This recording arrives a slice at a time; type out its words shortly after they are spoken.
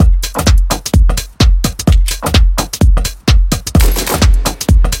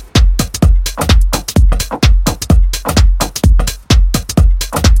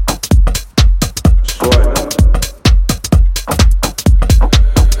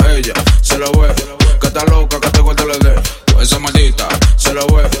lo ve, que está loca, que te corte le dé. Esa maldita, se lo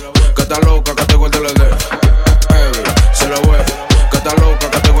ve, que está loca, que te corte le dé. Se lo ve, que está loca,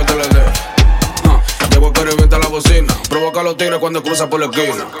 que te corte le dé. Llevo que revienta la bocina, provoca a los tigres cuando cruza por la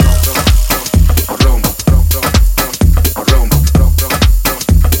esquina.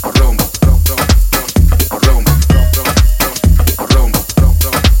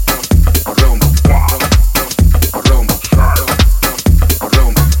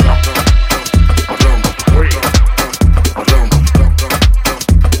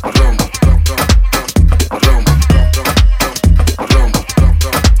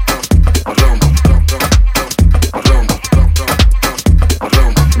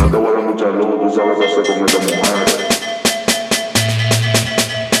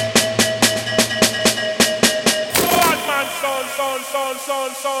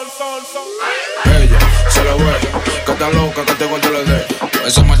 Ella se lo ve, que está loca, que te corte le dé.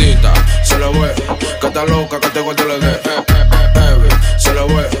 Esa maldita se lo ve, que está loca, que te corte le dé. Se lo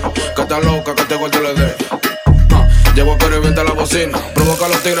ve, que está loca, que te corte le dé. Llevo que revienta la bocina, provoca a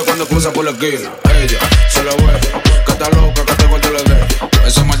los tigres cuando cruza por la esquina. Ella se lo ve, que está loca, que te corte le dé.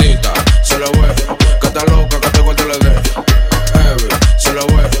 Esa maldita se lo ve, que está loca, que te corte le dé. Se lo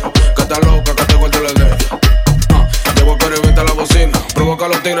ve, que está loca, que te corte le dé. Llevo que revienta la bocina, provoca a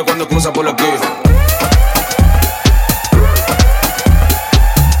los tigres cuando cruza por la esquina.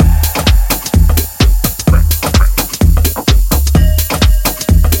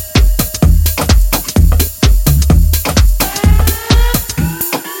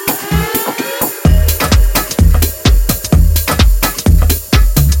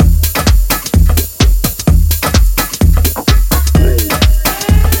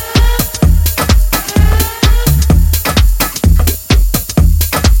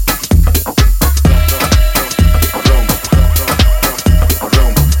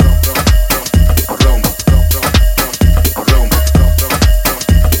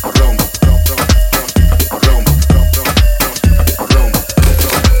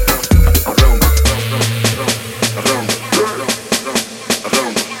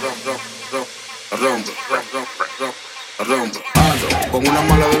 Con una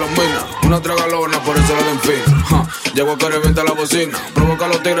mala de los minas, una tragalona, por eso la den fin. Llego que revienta la bocina, provoca a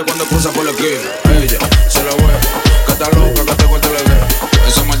los tigres cuando cruza por la esquina. Ella se lo ve, que está loca, que te corte le dé.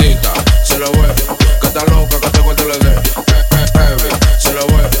 Esa maldita se lo ve, que está loca, que te corte le dé. Se lo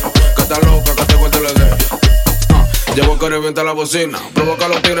ve, que está loca, que te corte le dé. Llego que revienta la bocina, provoca a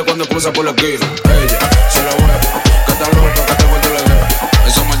los tigres cuando cruza por la esquina. Ella se lo ve, que está loca, que te corte le dé.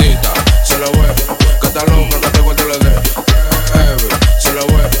 Esa maldita se lo ve, que está loca, que te corte le dé. Se lo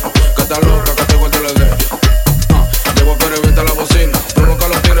ve, que está loca, que te corte le dé. Llevo que revienta la bocina, provoca a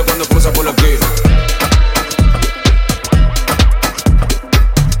los tigres cuando cruza por la esquina.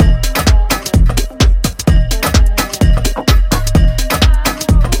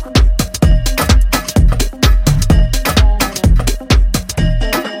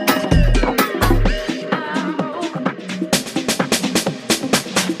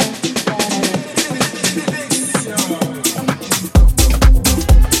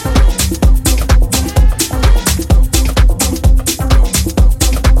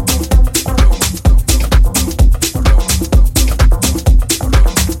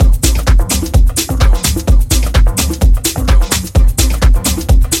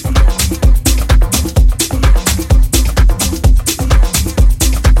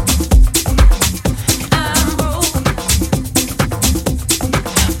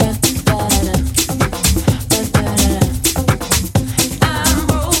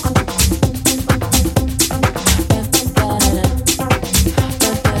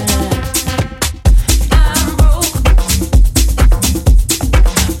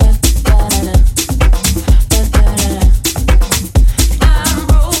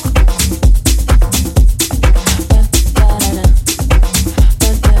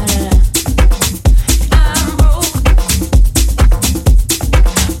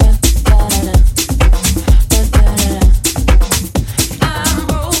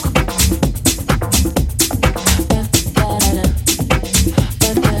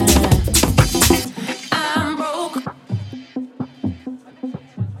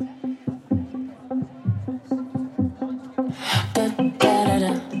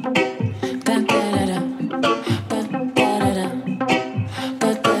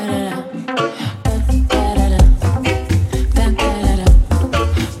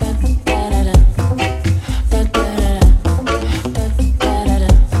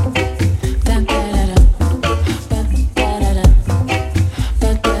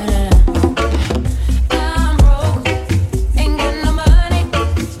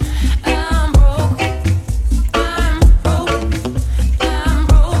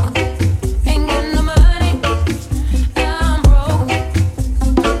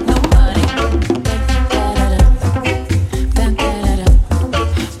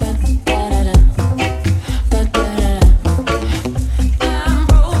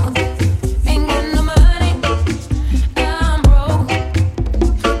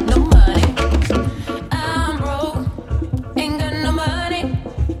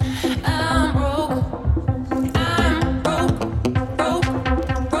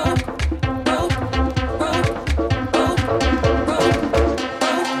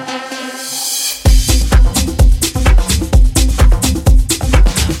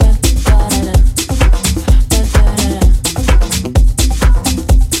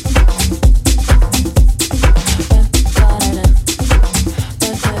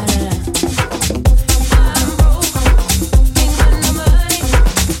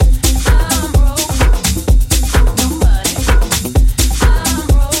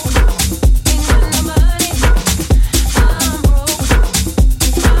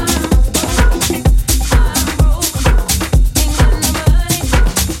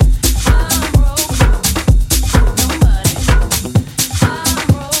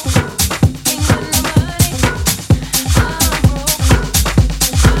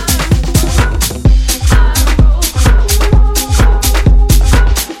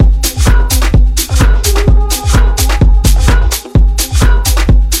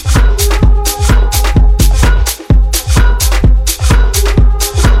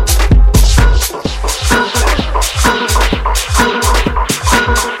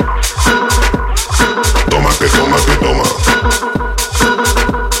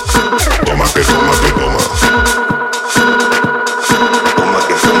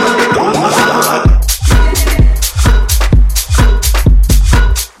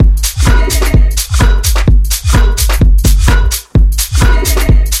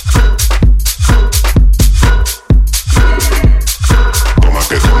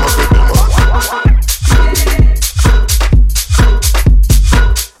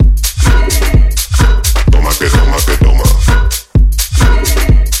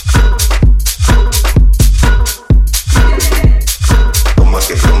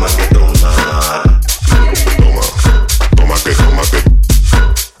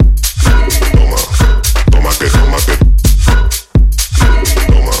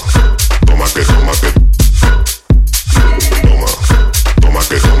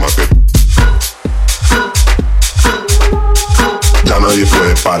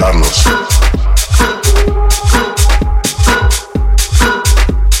 pararnos.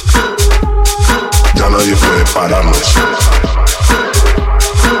 Ya nadie puede pararnos.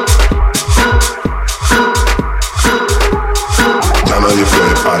 Ya nadie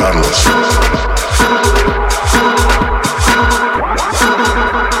puede pararnos.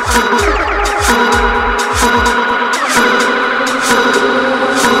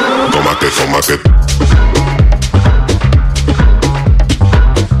 Toma que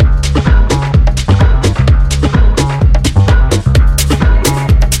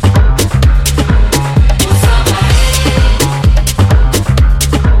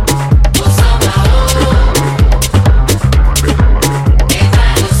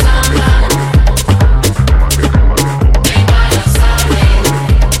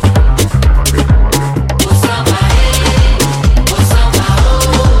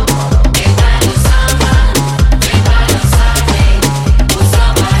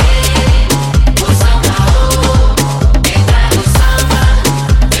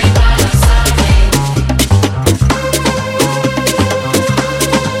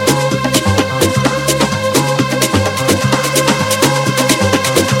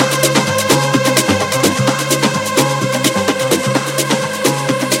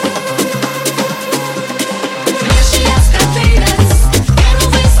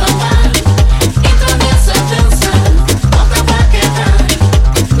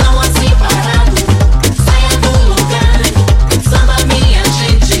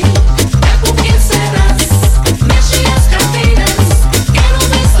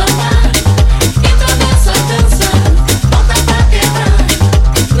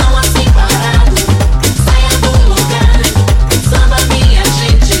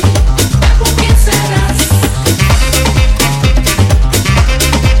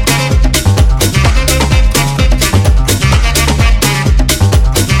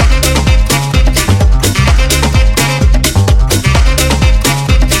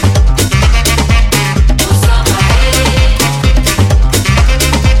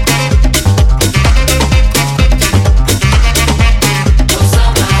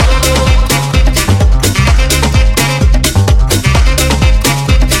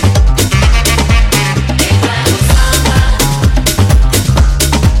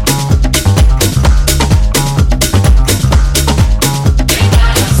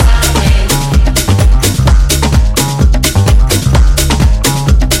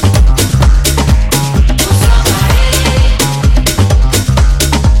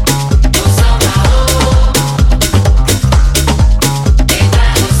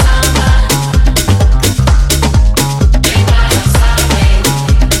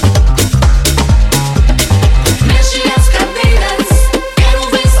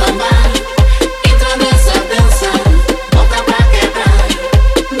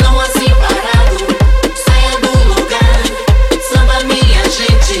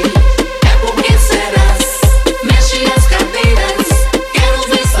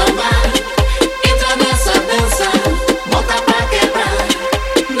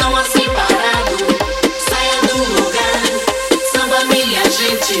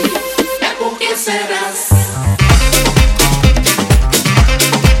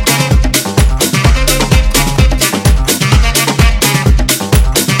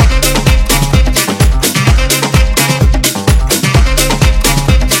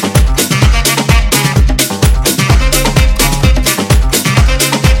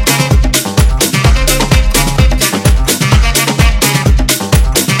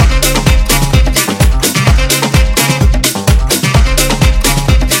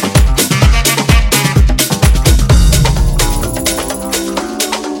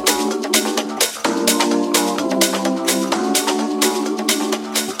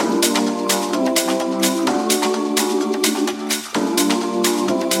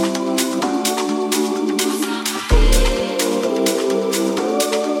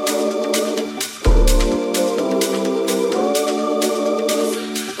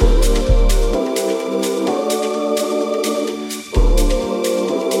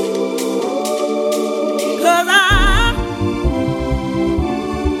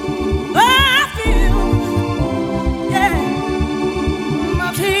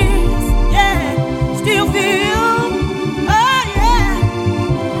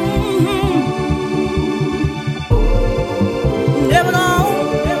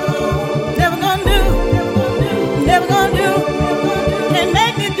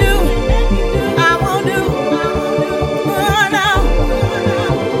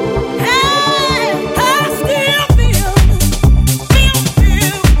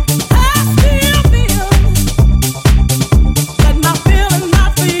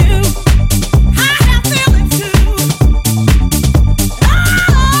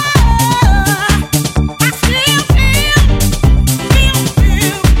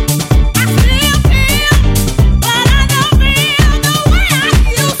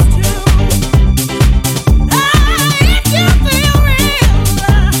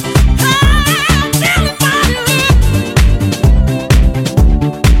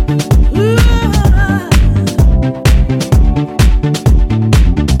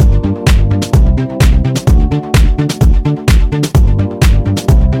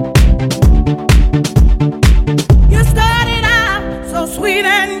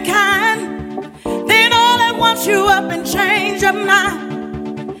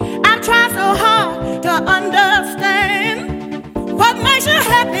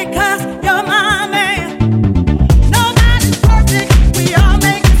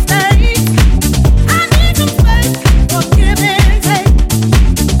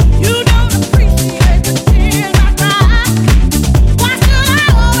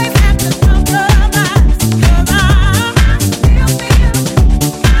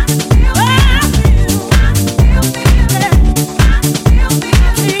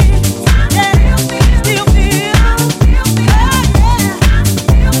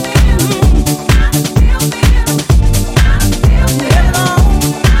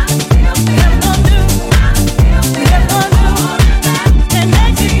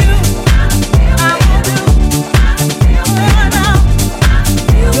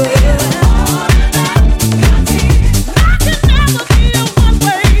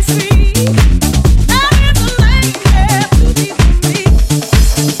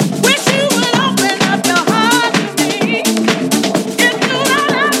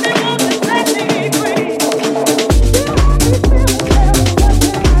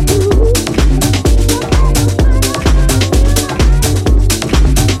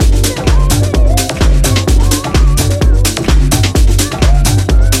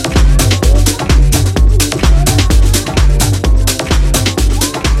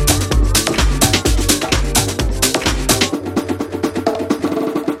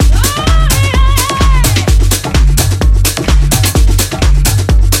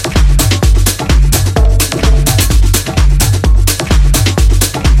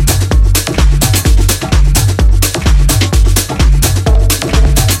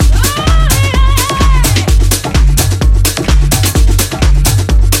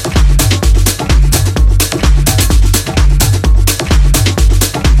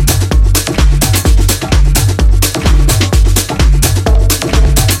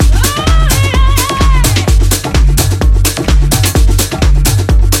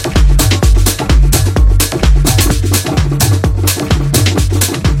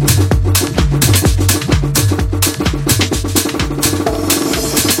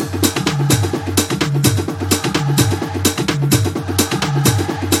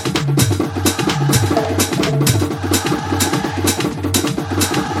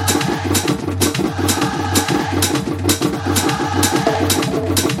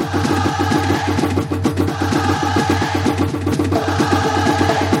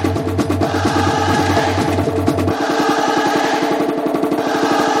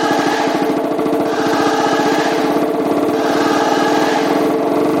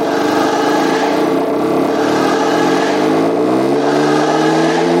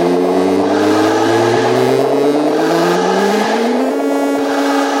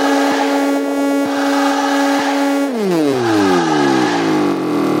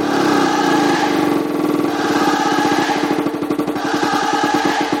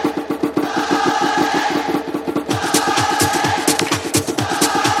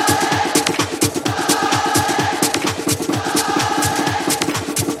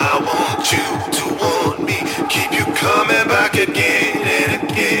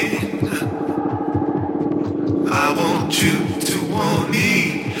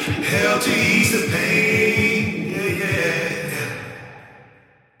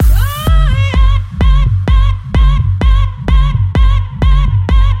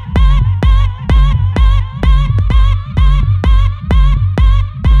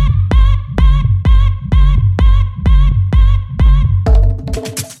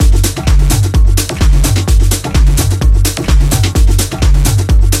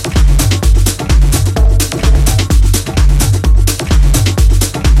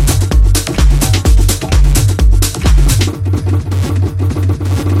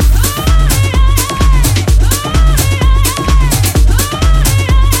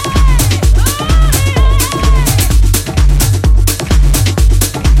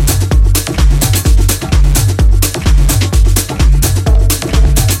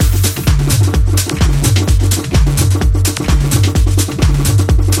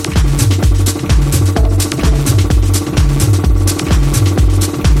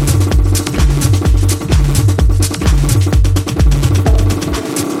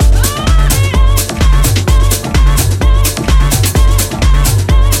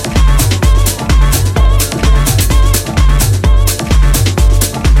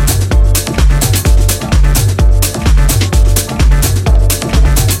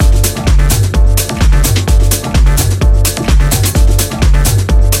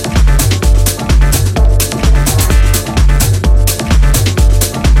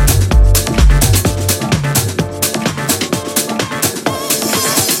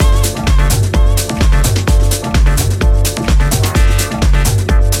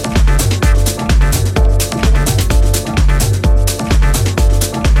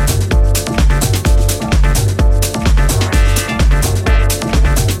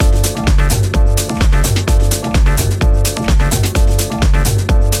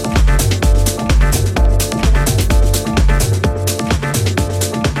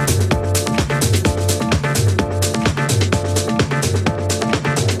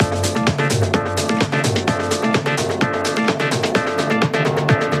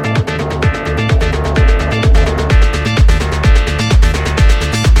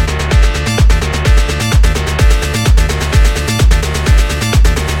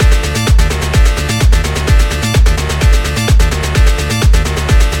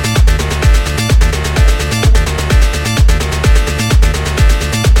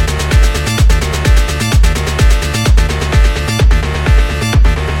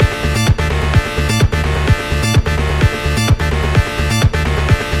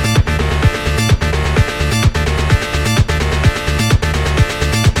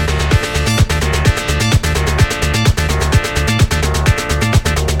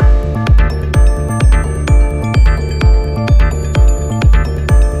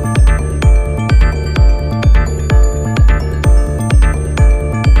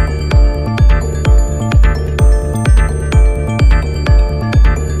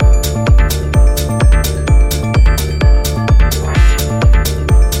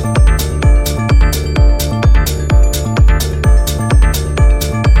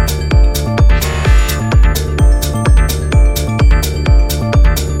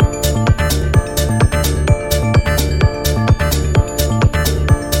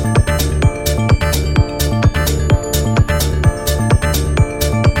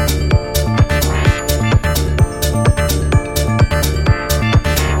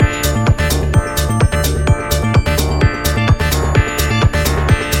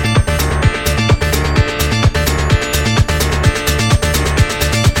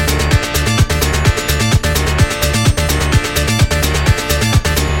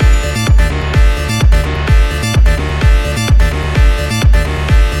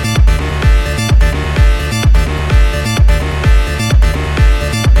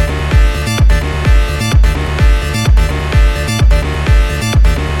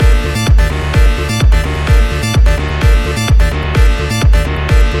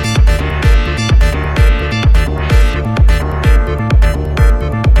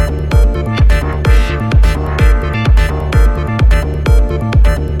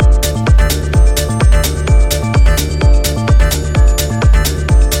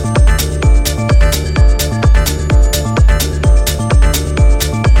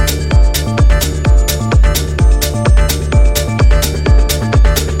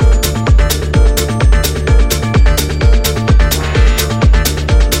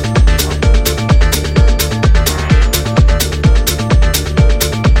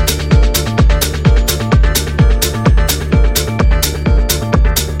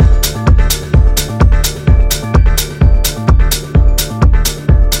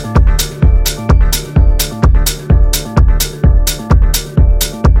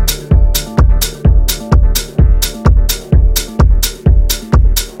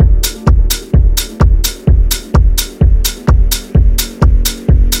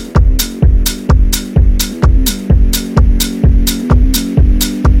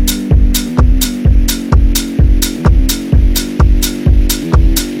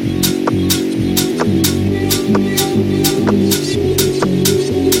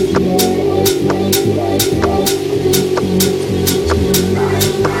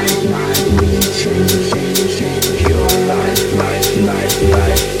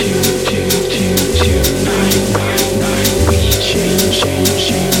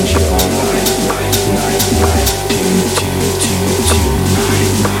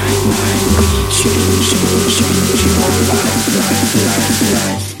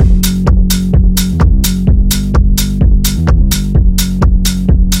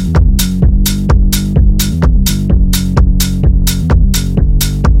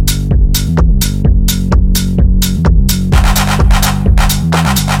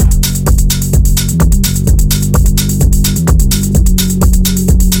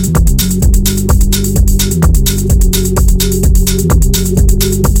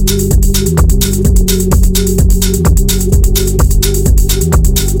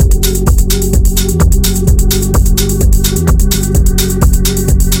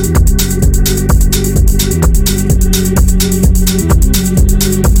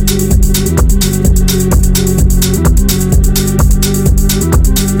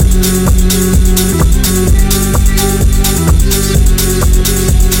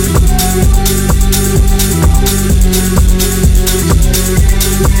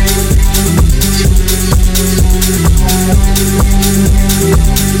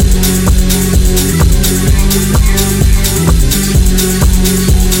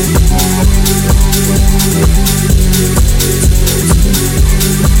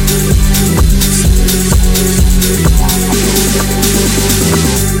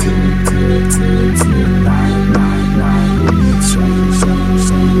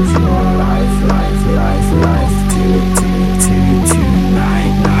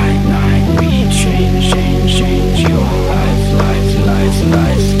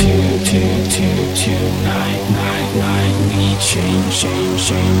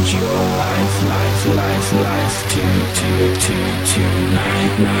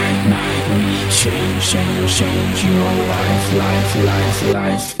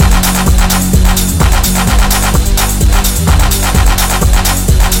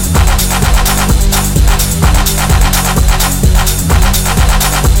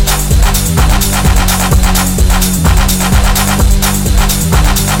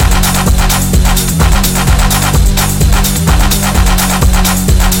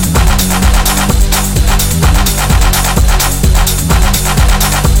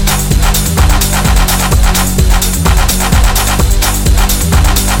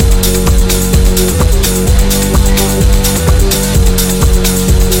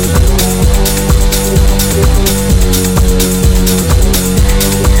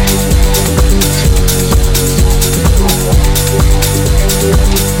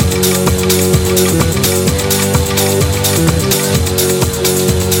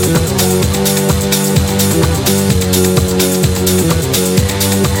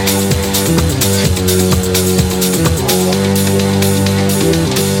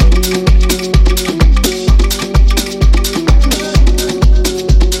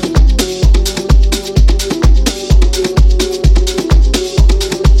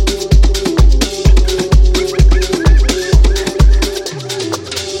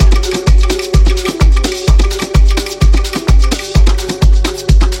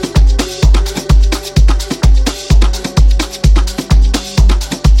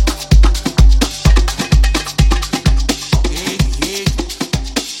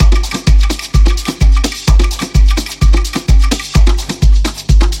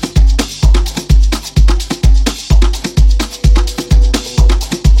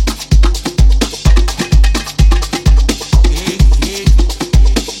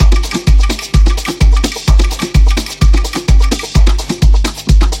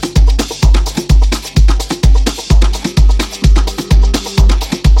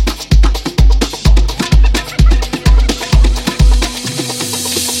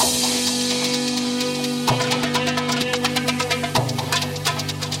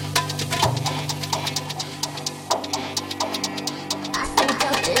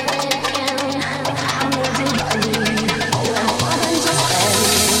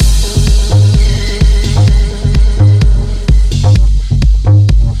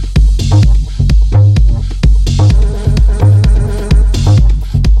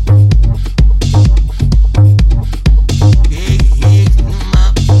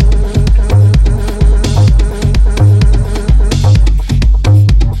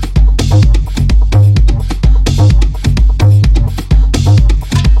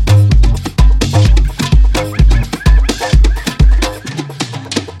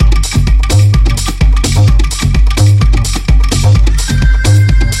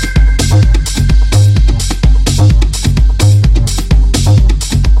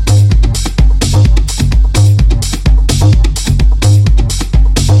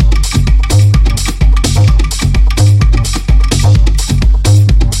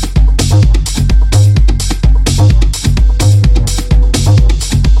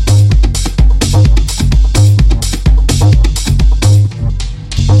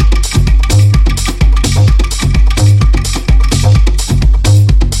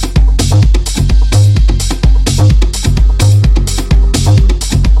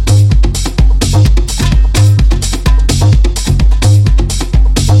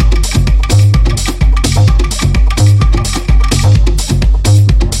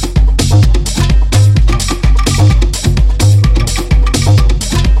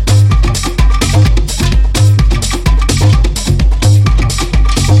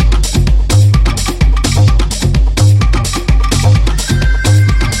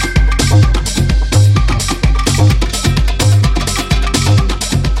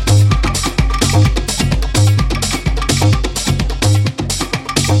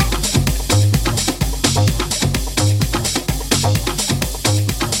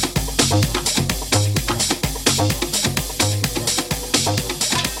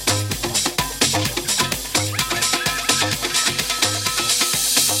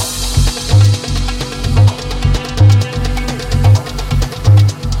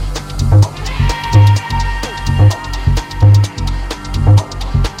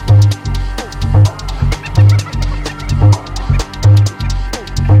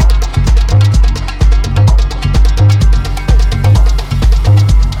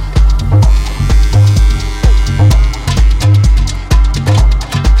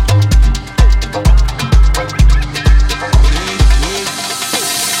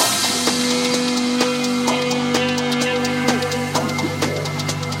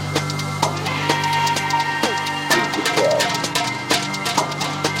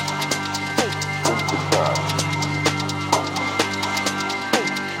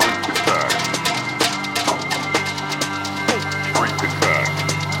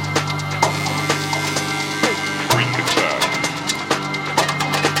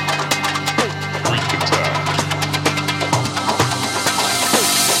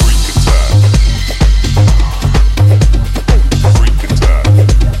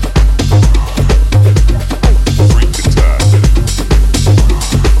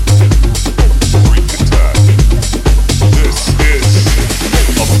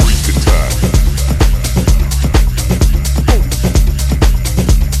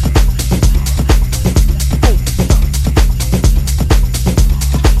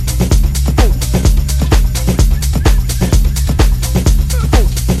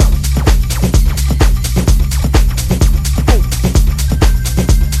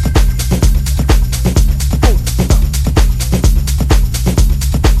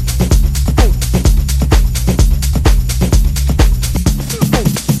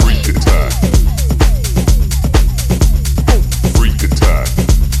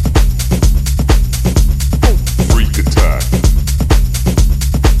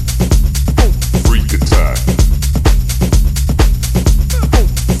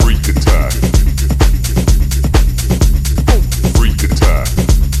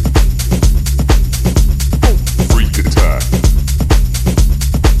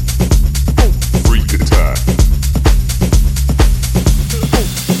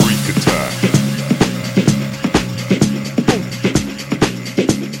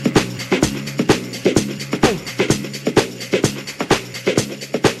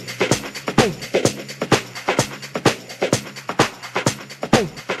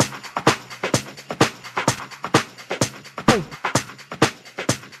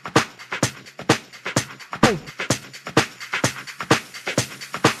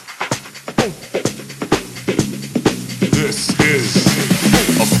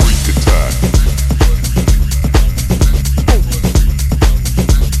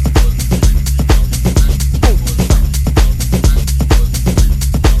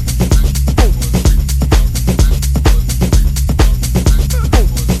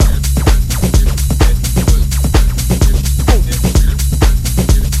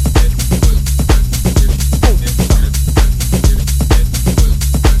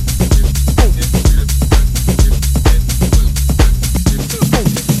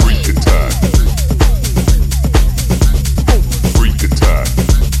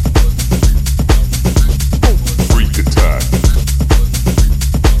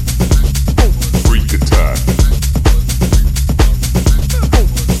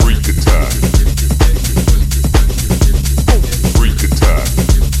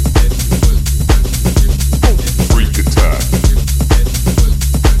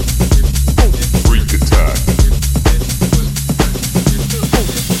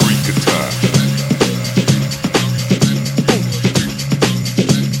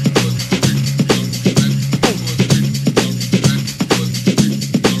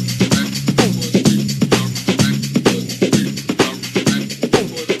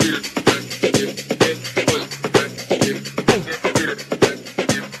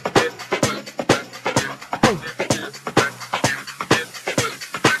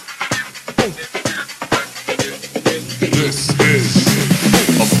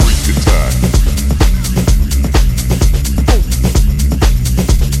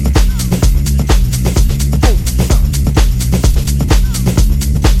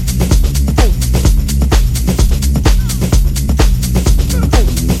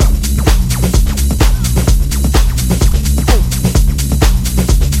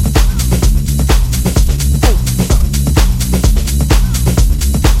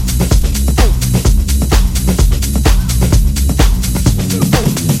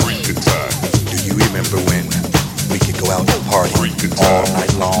all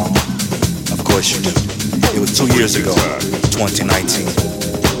night long. Of course you do. It was 2 years ago, 2019,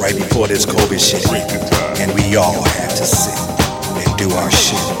 right before this COVID shit hit, and we all had to sit and do our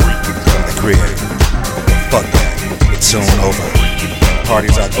shit from the crib. Fuck that, it's soon over.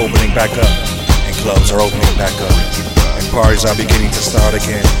 Parties are opening back up, and clubs are opening back up, and parties are beginning to start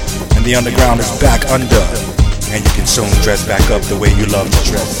again, and the underground is back under, and you can soon dress back up the way you love to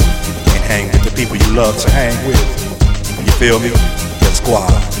dress, and hang with the people you love to hang with. You feel me? Your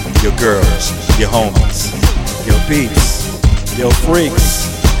squad, your girls, your homies, your beats, your freaks,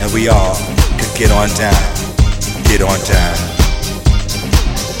 and we all could get on down, get on down.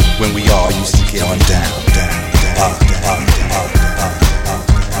 When we all used to get on down, down, down, down, down, down.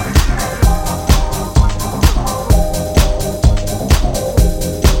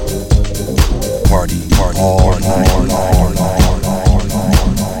 Party, party, all night, all night, all night.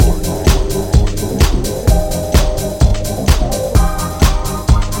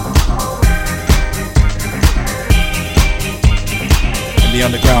 The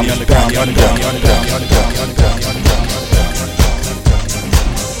underground, the underground, the underground, the underground, the underground, the underground, the underground.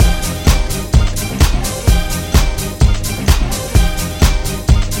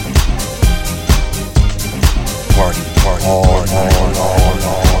 Party, party, all night, all night, all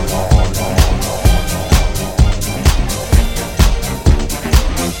night.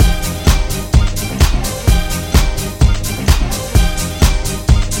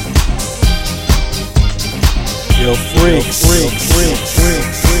 Yo, freaks, freaks, freaks,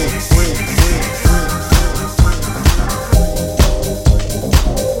 freaks, freaks, freaks.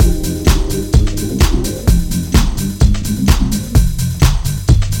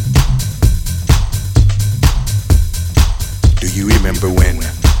 Do you remember when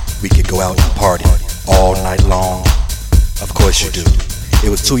we could go out and party all night long? Of course you do. It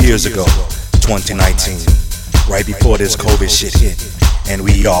was 2 years ago, 2019, right before this COVID shit hit, and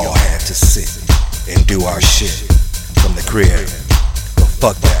we all had to sit and do our shit from the crib. But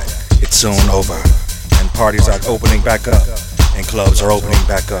fuck that, it's soon over, and parties are opening back up, and clubs are opening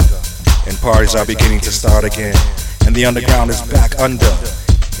back up, and parties are beginning to start again, and the underground is back under,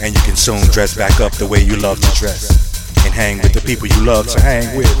 and you can soon dress back up the way you love to dress, and hang with the people you love to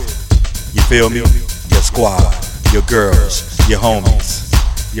hang with. You feel me? Your squad, your girls, your homies,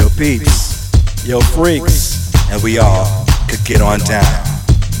 your peeps, your freaks, and we all could get on down,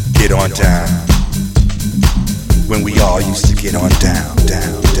 get on down. When we all used to get on down,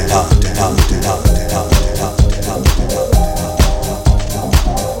 down, down, down, down, down, down.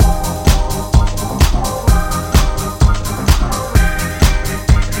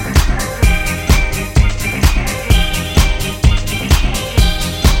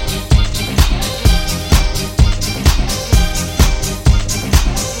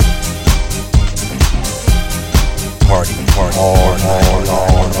 Party, party, all night, all night,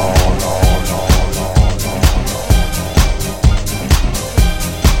 all night, all night.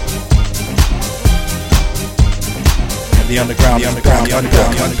 The underground, the underground, the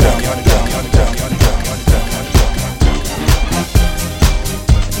underground, the underground, the underground, the underground, the underground.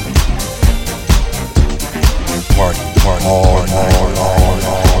 Party, party, all night, all night, all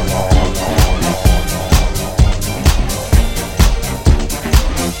night, all night.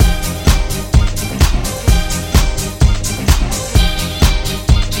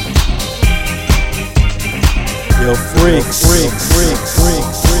 Yo, freaks, freaks, freaks,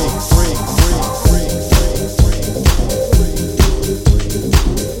 freaks, freaks, freaks, freaks, freaks.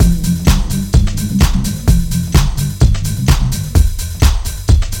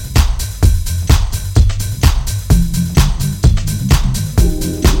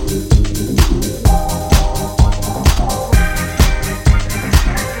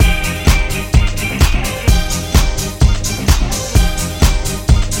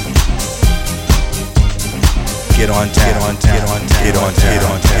 Get on down, get on down, get on down, get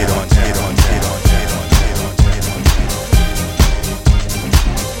on down, get on down, get on down, get on down.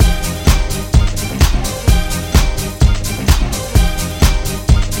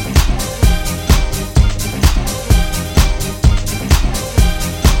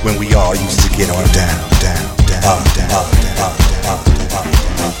 When we all used to get on down, down, down, down, down, down.